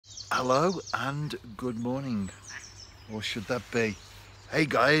Hello and good morning, or should that be hey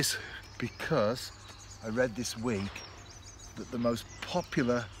guys, because I read this week that the most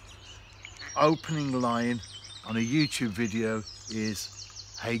popular opening line on a YouTube video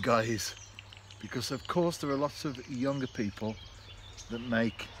is hey guys, because of course there are lots of younger people that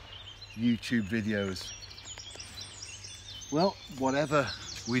make YouTube videos. Well, whatever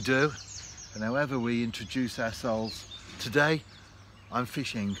we do and however we introduce ourselves, today I'm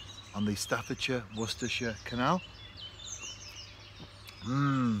fishing on the Staffordshire-Worcestershire Canal.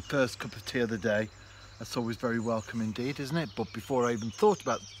 First cup of tea of the day. That's always very welcome indeed, isn't it? But before I even thought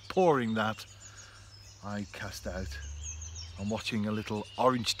about pouring that, I cast out. I'm watching a little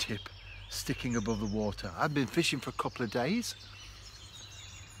orange tip sticking above the water. I've been fishing for a couple of days.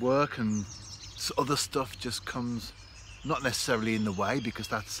 Work and other stuff just comes, not necessarily in the way, because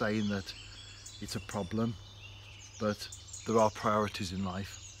that's saying that it's a problem, but there are priorities in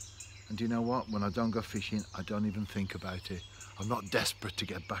life. And you know what? When I don't go fishing, I don't even think about it. I'm not desperate to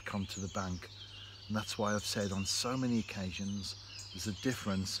get back onto the bank. And that's why I've said on so many occasions, there's a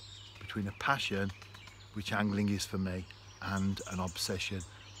difference between a passion, which angling is for me, and an obsession,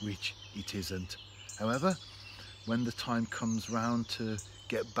 which it isn't. However, when the time comes round to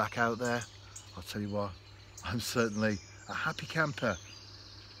get back out there, I'll tell you what, I'm certainly a happy camper.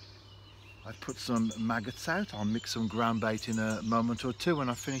 I've put some maggots out. I'll mix some ground bait in a moment or two when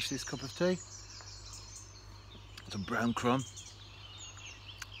I finish this cup of tea. Some brown crumb.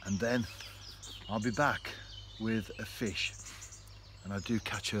 And then I'll be back with a fish. And I do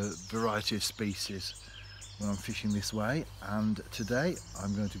catch a variety of species when I'm fishing this way. And today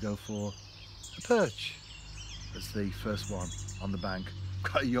I'm going to go for a perch as the first one on the bank.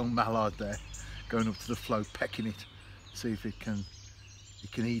 Got a young mallard there going up to the float, pecking it, see if it can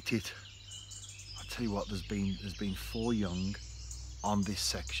eat it. Tell you what, there's been 4 young on this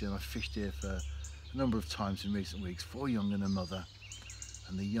section. I've fished here for a number of times in recent weeks. 4 young and a mother,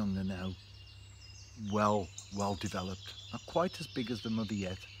 and the young are now well developed. Not quite as big as the mother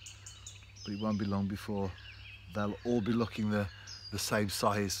yet, but it won't be long before they'll all be looking the same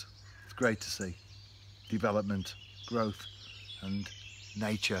size. It's great to see development, growth, and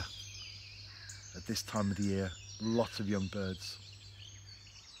nature at this time of the year. Lots of young birds.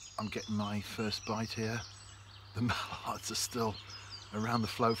 I'm getting my first bite here. The mallards are still around the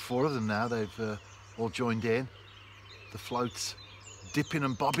float. 4 of them now. They've all joined in. The float's dipping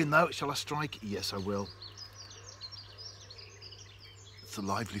and bobbing though. Shall I strike? Yes, I will. It's a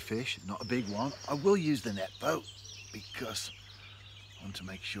lively fish, not a big one. I will use the net though, because I want to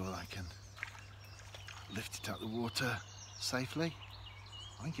make sure I can lift it out of the water safely.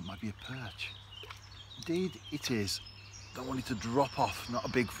 I think it might be a perch. Indeed, it is. Don't want it to drop off, not a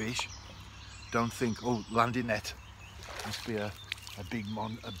big fish. Don't think, oh, landing net. Must be a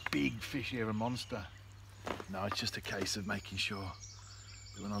big fish here, a monster. No, it's just a case of making sure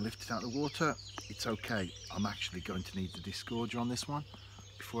that when I lift it out of the water, it's okay. I'm actually going to need the disgorger on this one.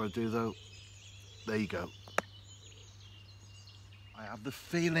 Before I do though, there you go. I have the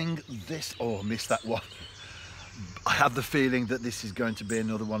feeling this, oh, I missed that one. I have the feeling that this is going to be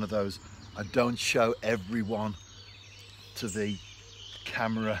another one of those. I don't show everyone to the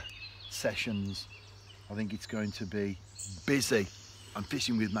camera sessions. I think it's going to be busy. I'm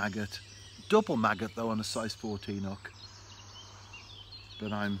fishing with maggot, double maggot though, on a size 14 hook,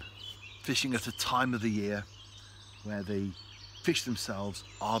 but I'm fishing at a time of the year where the fish themselves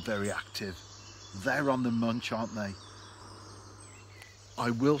are very active. They're on the munch, aren't they?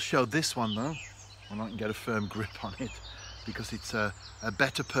 I will show this one though when I can get a firm grip on it, because it's a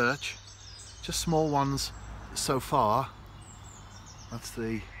better perch. Just small ones so far. That's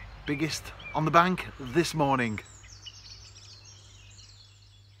the biggest on the bank this morning.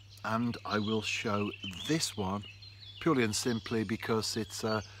 And I will show this one purely and simply because it's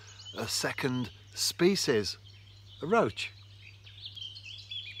a second species, a roach.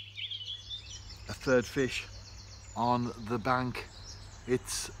 A third fish on the bank,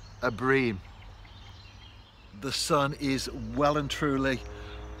 it's a bream. The sun is well and truly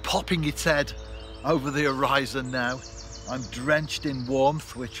popping its head over the horizon now. I'm drenched in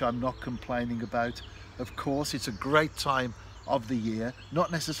warmth, which I'm not complaining about. Of course, it's a great time of the year.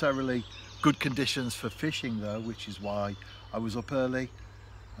 Not necessarily good conditions for fishing though, which is why I was up early.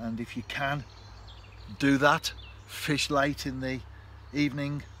 And if you can do that, fish late in the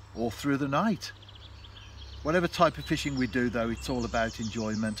evening or through the night. Whatever type of fishing we do though, it's all about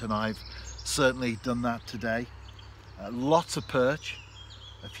enjoyment, and I've certainly done that today. Lots of perch,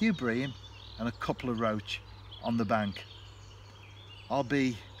 a few bream, and a couple of roach on the bank. I'll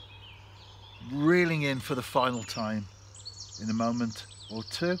be reeling in for the final time in a moment or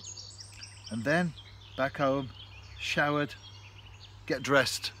two. and then back home, showered, get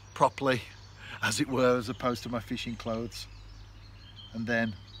dressed properly, as it were, as opposed to my fishing clothes, and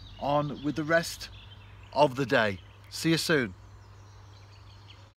then on with the rest of the day. See you soon.